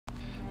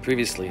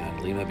Previously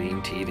on Lima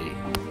Bean TV.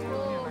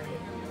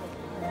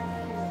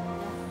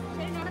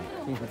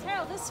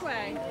 Tail this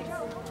way.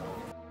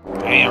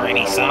 I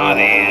already saw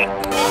that.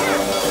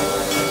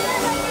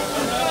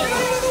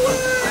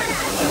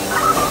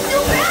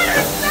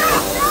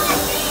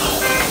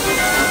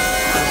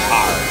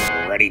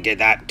 I already did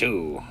that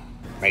too,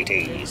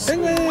 mateys.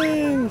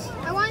 Penguins!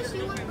 I want to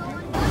see one.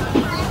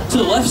 To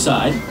the left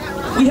side,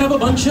 we have a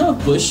bunch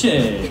of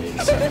bushes.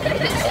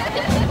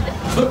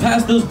 But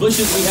past those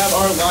bushes, we have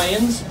our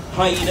lions,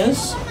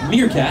 hyenas,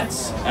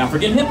 meerkats,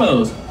 African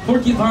hippos,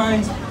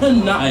 porcupines, a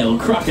Nile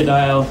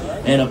crocodile,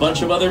 and a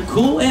bunch of other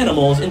cool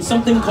animals in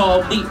something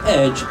called the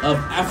Edge of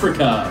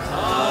Africa.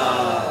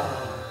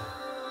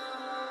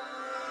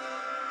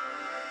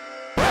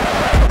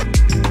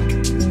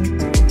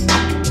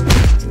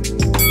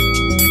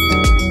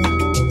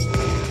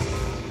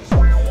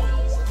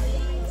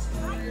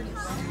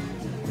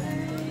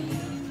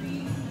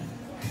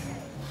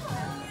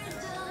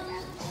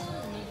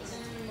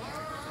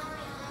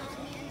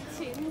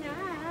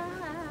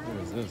 What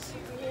is this?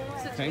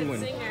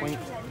 Penguin Point.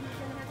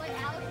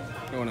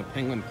 Going to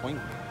Penguin Point.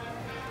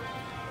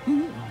 I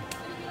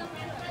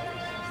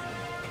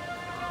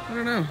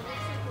don't know.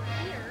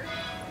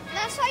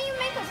 That's how you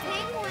make a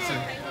penguin. So,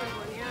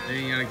 there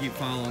you gotta keep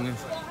following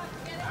us.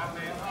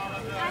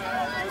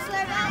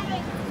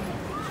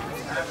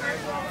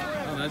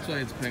 Oh, that's why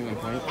it's Penguin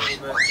Point.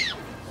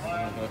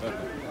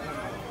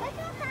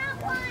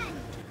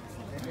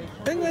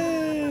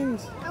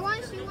 Penguins! I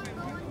want to see one.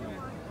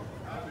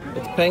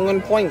 It's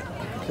Penguin Point,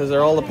 because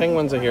all the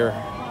penguins are here.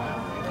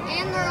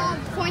 And they're all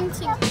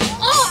pointing.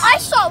 Oh, I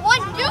saw one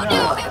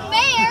doo-doo in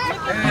there.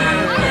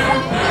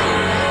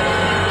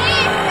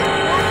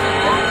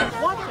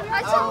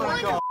 I saw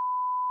one.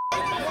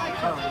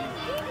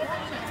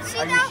 See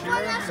that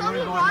one that's on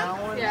the rock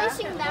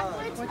facing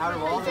backwards?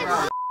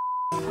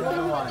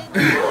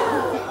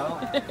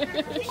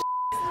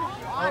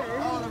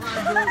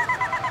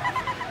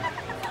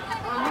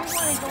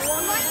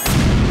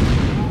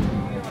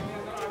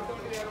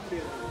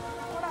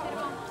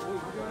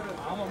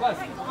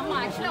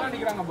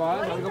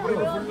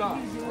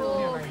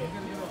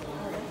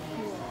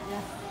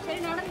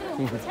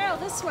 Tail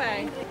this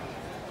way.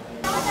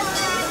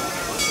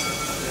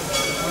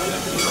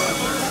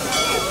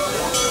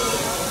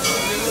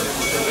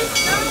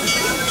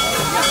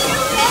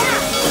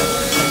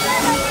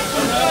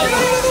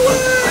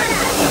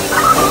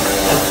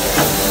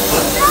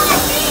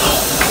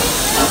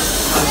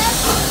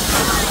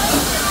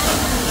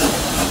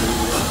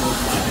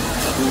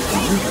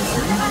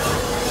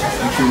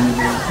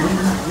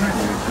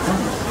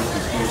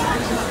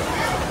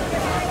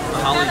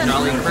 Holly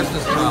Jolly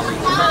Christmas trolley.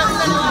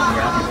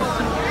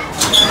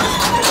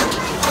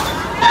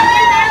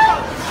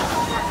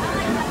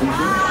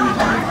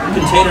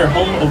 Container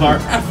home of our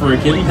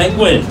African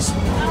penguins.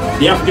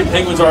 The African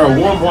penguins are a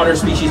warm water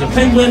species of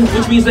penguin,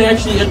 which means they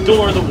actually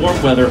adore the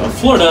warm weather of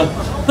Florida.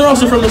 They're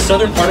also from the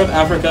southern part of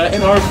Africa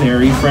and are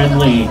very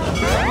friendly.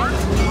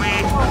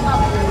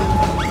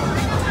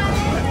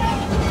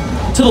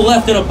 To the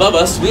left and above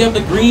us, we have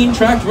the green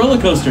tracked roller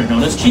coaster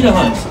known as Cheetah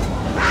Hunt.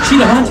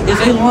 Cheetah Hunt is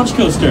a launch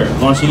coaster,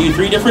 launching you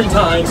 3 different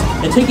times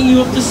and taking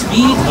you up to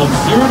speed of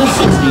 0 to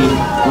 60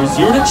 or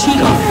 0 to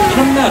cheetah in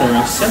a matter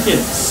of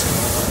seconds.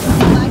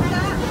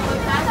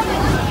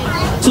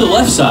 To the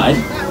left side,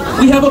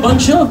 we have a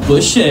bunch of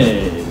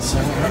bushes.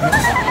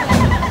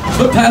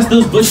 But past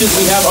those bushes,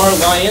 we have our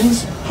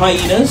lions,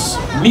 hyenas,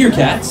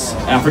 meerkats,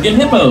 African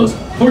hippos,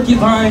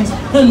 porcupines,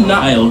 a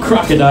Nile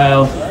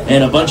crocodile,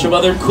 and a bunch of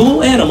other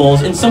cool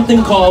animals in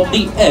something called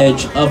the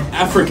Edge of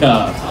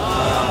Africa.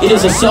 It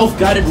is a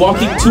self-guided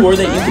walking tour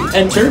that you can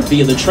enter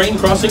via the train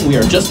crossing we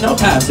are just now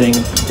passing,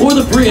 or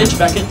the bridge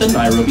back at the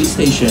Nairobi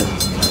station.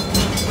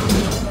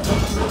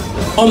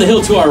 On the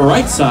hill to our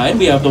right side,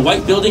 we have the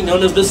white building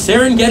known as the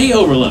Serengeti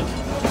Overlook.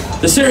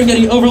 The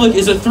Serengeti Overlook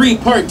is a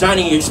 3-part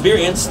dining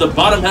experience. The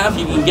bottom half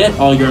you can get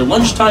all your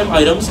lunchtime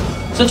items,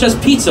 such as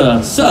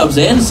pizza, subs,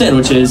 and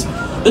sandwiches.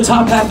 The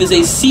top half is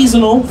a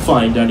seasonal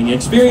fine dining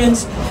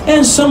experience,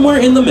 and somewhere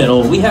in the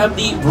middle we have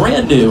the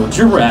brand new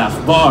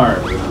Giraffe Bar,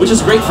 which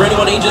is great for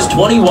anyone ages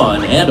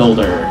 21 and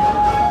older.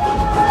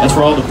 That's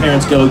where all the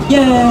parents go,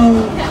 yay!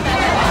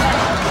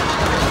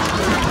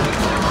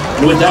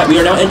 And with that, we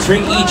are now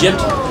entering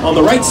Egypt. On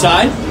the right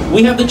side,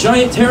 we have the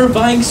giant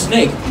terrifying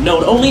snake,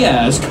 known only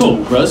as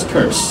Cobra's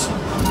Curse.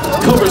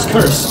 Cobra's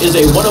Curse is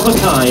a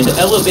one-of-a-kind,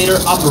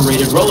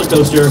 elevator-operated roller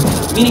coaster,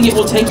 meaning it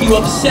will take you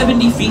up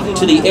 70 feet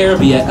into the air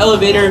via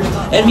elevator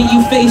and meet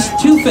you face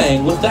to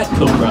face with that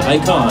Cobra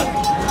icon.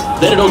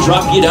 Then it'll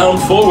drop you down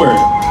forward.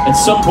 At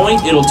some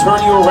point, it'll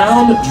turn you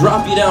around,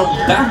 drop you down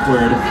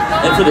backward,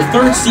 and for the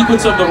 3rd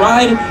sequence of the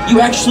ride, you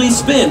actually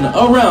spin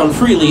around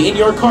freely in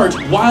your cart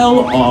while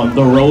on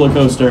the roller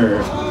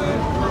coaster.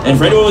 And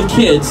for anyone with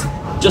kids,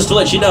 just to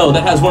let you know,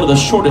 that has one of the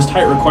shortest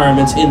height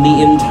requirements in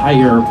the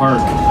entire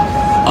park.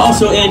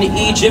 Also in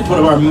Egypt, one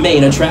of our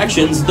main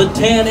attractions, the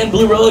tan and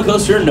blue roller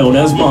coaster known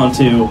as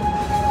Montu.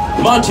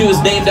 Montu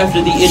is named after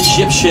the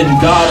Egyptian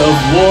god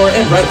of war,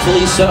 and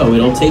rightfully so.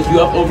 It'll take you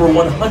up over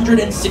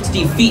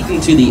 160 feet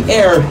into the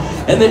air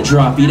and then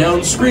drop you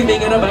down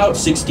screaming at about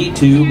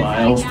 62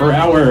 miles per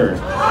hour.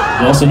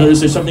 You'll also notice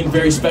there's something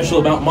very special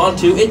about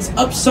Montu. It's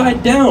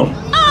upside down.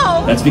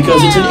 That's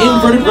because it's an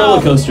inverted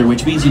roller coaster,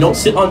 which means you don't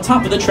sit on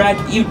top of the track,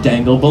 you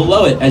dangle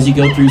below it as you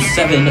go through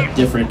 7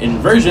 different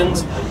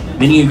inversions,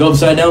 meaning you go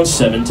upside down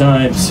 7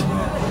 times.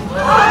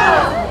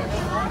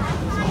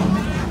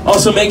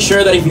 Also make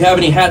sure that if you have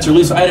any hats or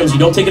loose items, you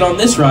don't take it on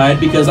this ride,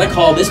 because I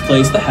call this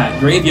place the Hat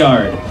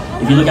Graveyard.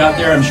 If you look out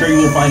there, I'm sure you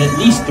will find at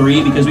least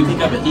 3, because we pick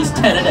up at least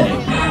 10 a day.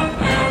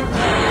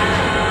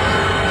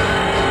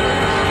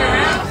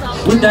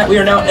 With that, we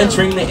are now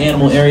entering the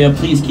animal area.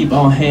 Please keep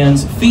all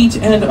hands, feet,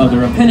 and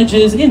other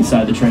appendages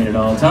inside the train at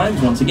all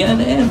times, once again,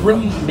 and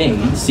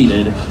remain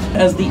seated.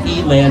 As the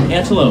eland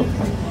antelope.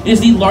 It is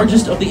the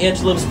largest of the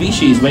antelope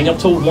species, weighing up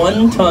to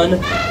 1 ton,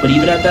 but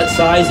even at that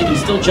size, it can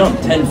still jump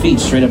 10 feet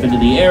straight up into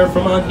the air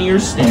from a near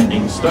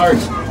standing start.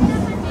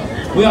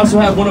 We also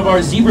have one of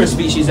our zebra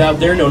species out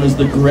there, known as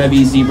the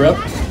Grevy's zebra.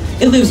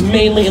 It lives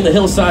mainly in the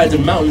hillsides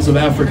and mountains of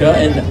Africa,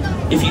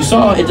 and if you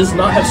saw, it does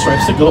not have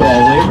stripes that go all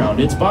the way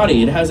around its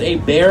body. It has a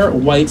bare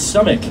white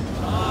stomach.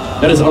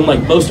 That is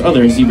unlike most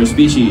other zebra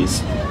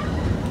species.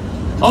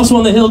 Also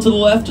on the hill to the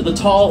left, the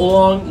tall,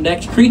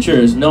 long-necked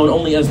creatures, known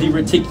only as the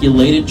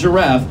reticulated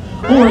giraffe,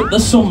 or the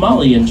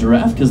Somalian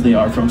giraffe, because they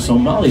are from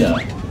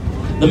Somalia.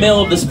 The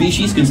male of the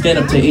species can stand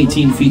up to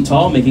 18 feet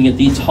tall, making it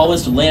the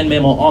tallest land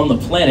mammal on the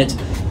planet.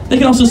 They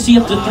can also see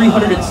up to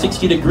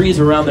 360 degrees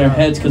around their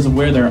heads because of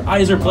where their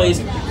eyes are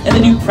placed, and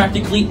they do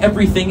practically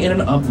everything in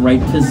an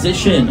upright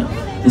position.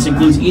 This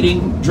includes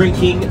eating,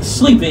 drinking,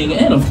 sleeping,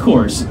 and of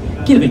course,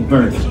 giving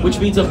birth, which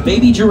means a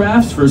baby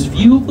giraffe's first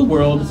view of the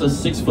world is a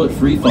 6-foot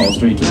free fall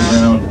straight to the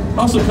ground.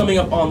 Also coming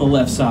up on the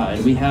left side,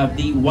 we have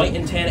the white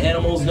and tan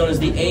animals known as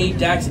the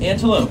Adax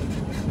antelope.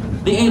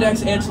 The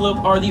Adax antelope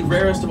are the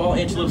rarest of all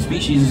antelope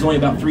species. There's only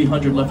about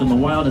 300 left in the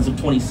wild as of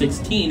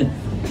 2016.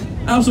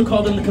 I also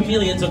call them the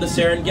chameleons of the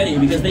Serengeti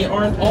because they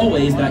aren't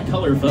always that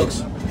color,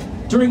 folks.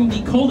 During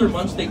the colder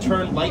months, they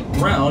turn light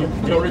brown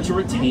in order to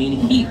retain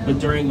heat, but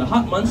during the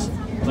hot months,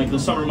 like the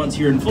summer months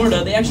here in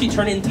Florida, they actually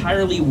turn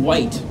entirely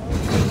white.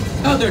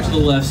 Out there to the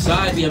left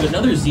side, we have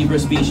another zebra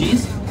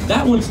species.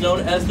 That one's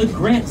known as the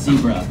Grant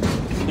zebra.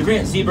 The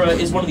Grant zebra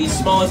is one of the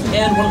smallest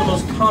and one of the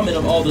most common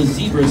of all the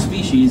zebra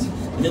species,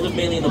 and they live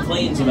mainly in the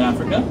plains of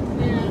Africa.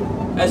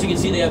 As you can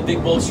see, they have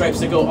big bold stripes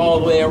that go all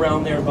the way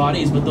around their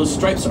bodies, but those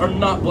stripes are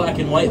not black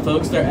and white,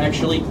 folks. They're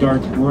actually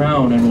dark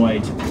brown and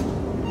white.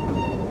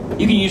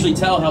 You can usually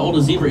tell how old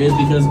a zebra is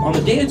because on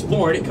the day it's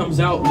born, it comes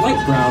out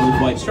light brown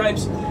with white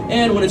stripes,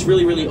 and when it's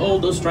really, really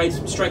old, those stripes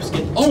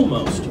get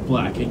almost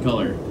black in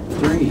color.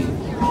 3.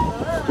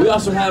 We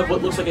also have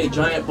what looks like a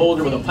giant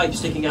boulder with a pipe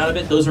sticking out of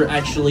it. Those are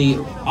actually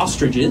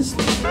ostriches.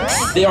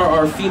 They are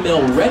our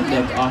female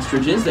redneck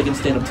ostriches. They can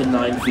stand up to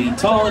 9 feet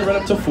tall and run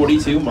up to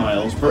 42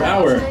 miles per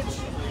hour.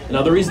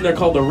 Now, the reason they're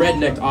called the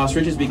red-necked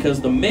ostrich is because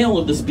the male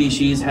of the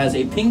species has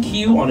a pink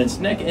hue on its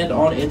neck and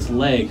on its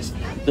legs.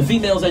 The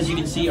females, as you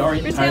can see, are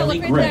entirely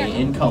gray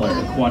in color.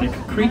 Aquatic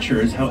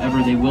creatures,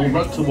 however, they will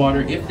run to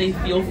water if they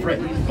feel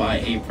threatened by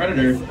a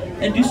predator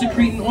and do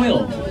secrete an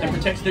oil that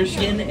protects their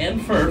skin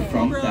and fur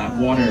from that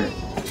water.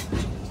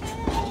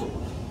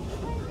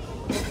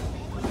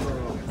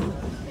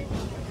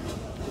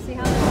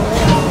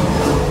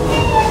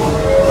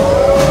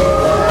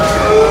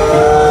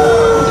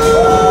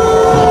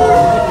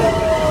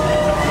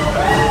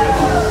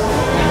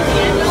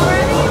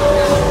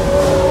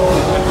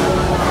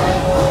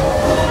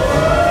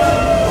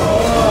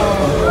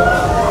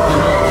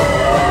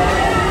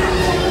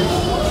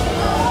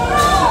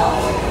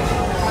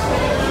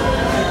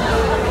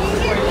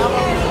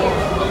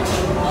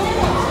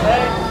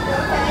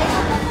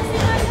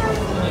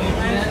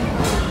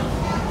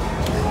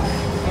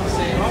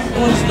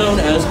 Known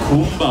as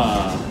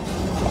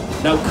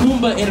Kumba. Now,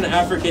 Kumba in an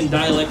African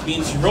dialect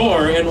means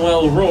roar, and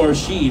well, roar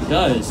she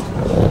does.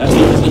 That's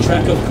because the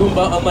track of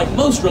Kumba, unlike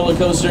most roller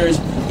coasters,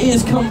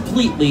 is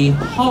completely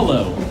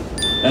hollow.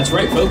 That's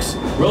right, folks.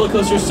 Roller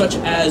coasters such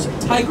as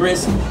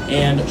Tigris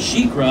and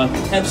Shikra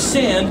have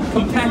sand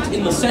compact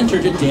in the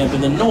center to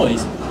dampen the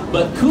noise,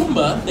 but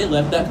Kumba, they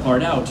left that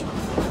part out.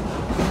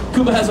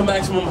 Kumba has a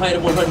maximum height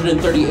of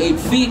 138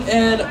 feet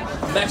and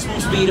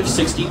maximum speed of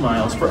 60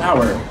 miles per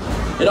hour.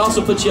 It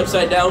also puts you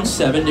upside down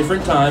 7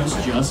 different times,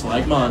 just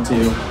like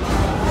Montu.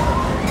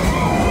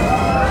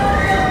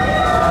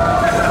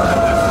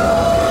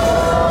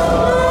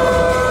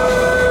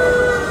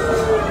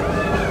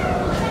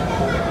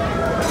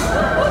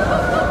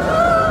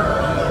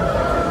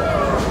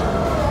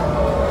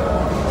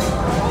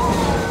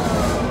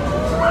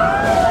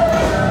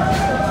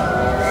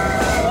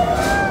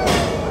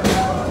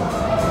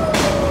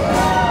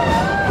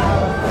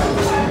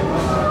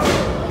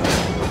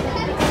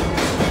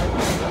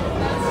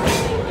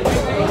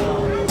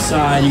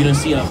 You're going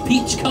to see a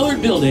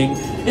peach-colored building.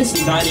 It's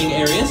dining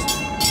areas,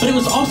 but it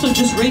was also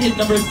just rated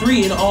number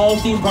 3 in all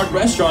theme park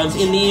restaurants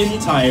in the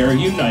entire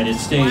United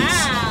States.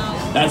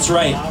 Wow. That's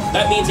right.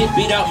 That means it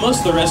beat out most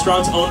of the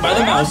restaurants owned by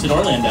the mouse in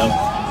Orlando.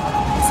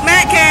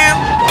 Smack cam!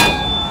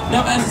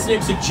 Now, as its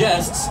name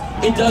suggests,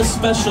 it does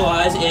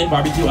specialize in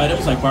barbecue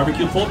items like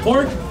barbecue pulled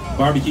pork,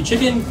 barbecue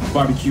chicken,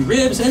 barbecue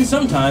ribs, and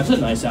sometimes a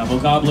nice apple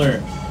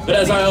cobbler. But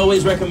as I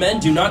always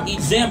recommend, do not eat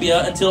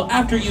Zambia until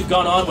after you've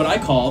gone on what I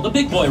call the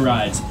big boy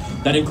rides.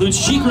 That includes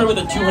Shikra with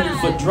a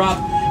 200-foot drop,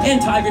 and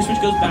Tigers, which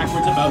goes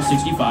backwards about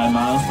 65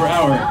 miles per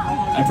hour.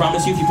 I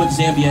promise you, if you put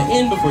Zambia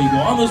in before you go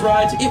on those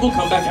rides, it will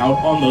come back out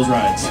on those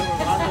rides.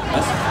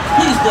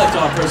 Please collect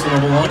all personal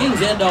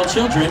belongings and all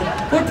children,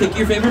 or pick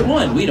your favorite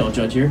one. We don't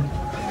judge here.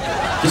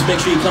 Just make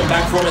sure you come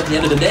back for them at the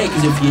end of the day,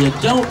 because if you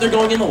don't, they're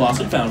going in the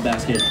lost and found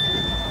basket.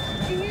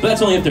 But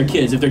that's only if they're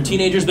kids. If they're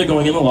teenagers, they're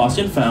going in the lost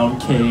and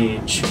found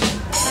cage.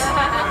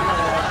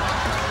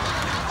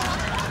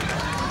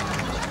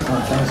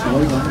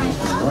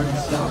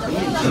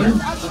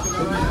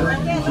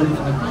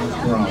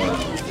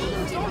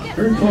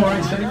 Very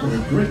polarized sight with a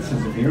great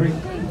sense of hearing.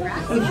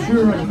 I'm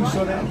sure you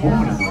saw that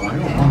horn in the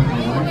rhino. Horn in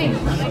the rhino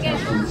is not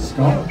attached to its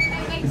skull.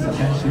 It's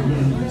attached to the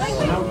end of its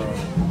snout.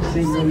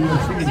 Same way your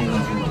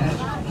fingernails are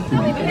attached to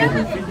the end of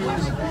your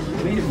fingers.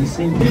 Made of the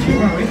same tissue.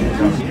 Well,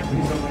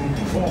 please don't let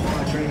anything fall from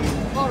my training.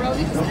 Don't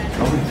think from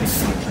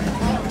my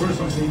training.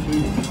 Personal safety.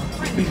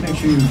 Please make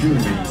sure you do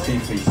remain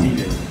safely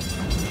seated.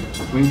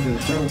 Wait for the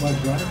shuttle bus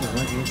driver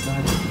right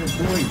inside the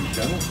employee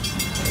shuttle.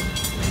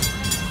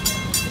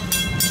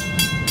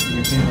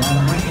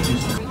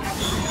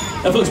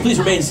 Now folks, please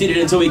remain seated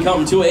until we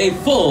come to a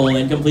full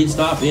and complete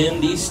stop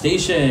in the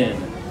station.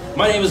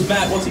 My name is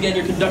Matt, once again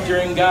your conductor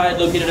and guide,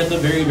 located at the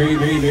very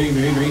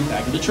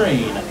back of the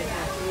train.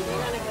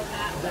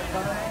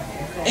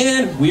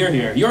 And we are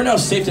here. You are now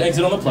safe to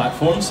exit on the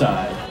platform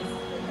side.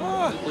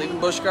 Oh, leaving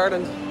Busch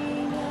Gardens.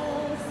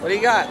 What do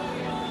you got?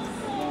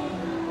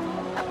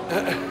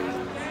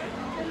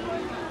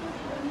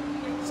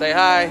 Say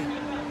hi.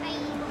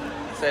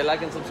 Say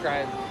like and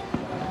subscribe.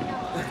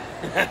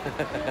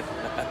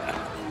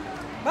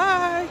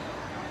 Bye.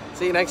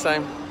 See you next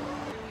time.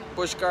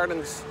 Busch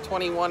Gardens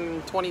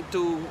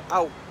 21-22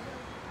 out.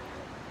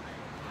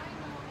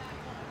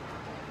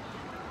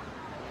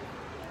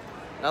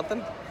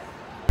 Nothing?